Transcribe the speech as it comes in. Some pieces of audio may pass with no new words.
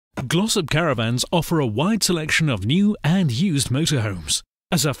Glossop Caravans offer a wide selection of new and used motorhomes.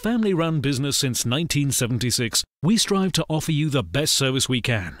 As a family-run business since 1976, we strive to offer you the best service we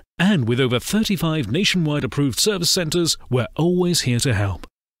can. And with over 35 nationwide approved service centres, we're always here to help.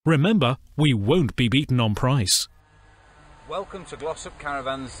 Remember, we won't be beaten on price. Welcome to Glossop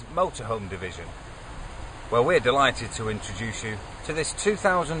Caravans Motorhome division, where we're delighted to introduce you to this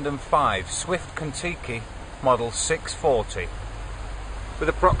 2005 Swift Kontiki Model 640. With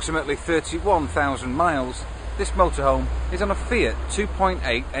approximately 31,000 miles, this motorhome is on a Fiat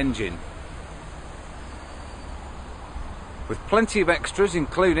 2.8 engine. With plenty of extras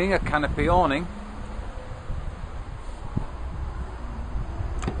including a canopy awning,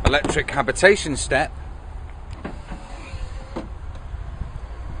 electric habitation step,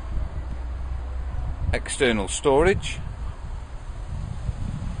 external storage,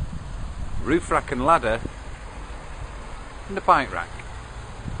 roof rack and ladder, and a bike rack.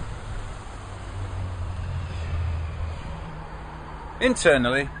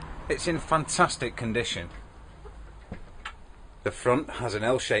 Internally, it's in fantastic condition. The front has an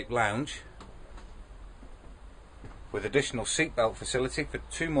L-shaped lounge with additional seatbelt facility for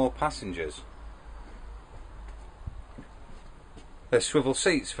 2 more passengers. There's swivel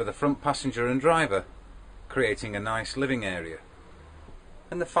seats for the front passenger and driver, creating a nice living area,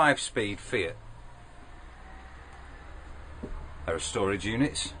 and the 5-speed Fiat. There are storage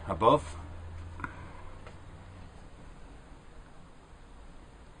units above,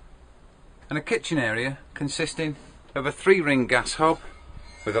 and a kitchen area consisting of a 3-ring gas hob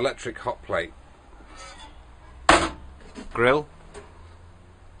with electric hot plate, grill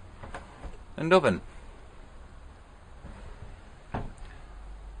and oven.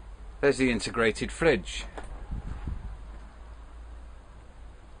 There's the integrated fridge,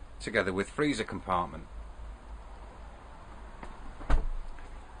 together with freezer compartment,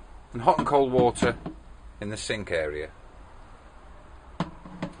 and hot and cold water in the sink area.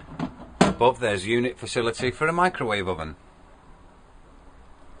 Above there's unit facility for a microwave oven.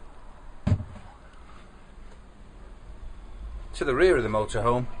 To the rear of the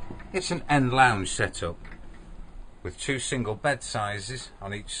motorhome, it's an end lounge setup with 2 single bed sizes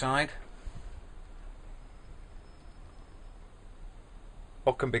on each side,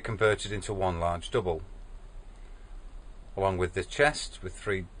 or can be converted into 1 large double, along with the chest with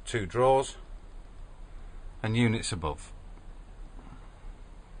 2 drawers and units above.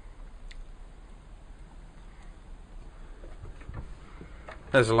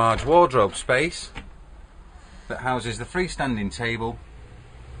 There's a large wardrobe space that houses the freestanding table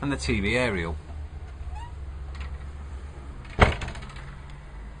and the TV aerial.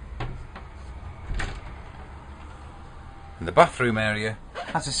 And the bathroom area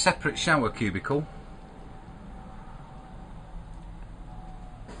has a separate shower cubicle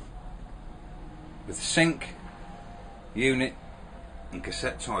with sink, unit and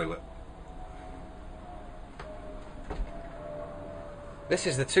cassette toilet. This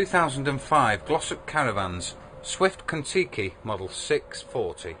is the 2005 Glossop Caravans Swift Kontiki Model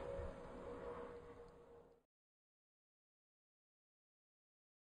 640.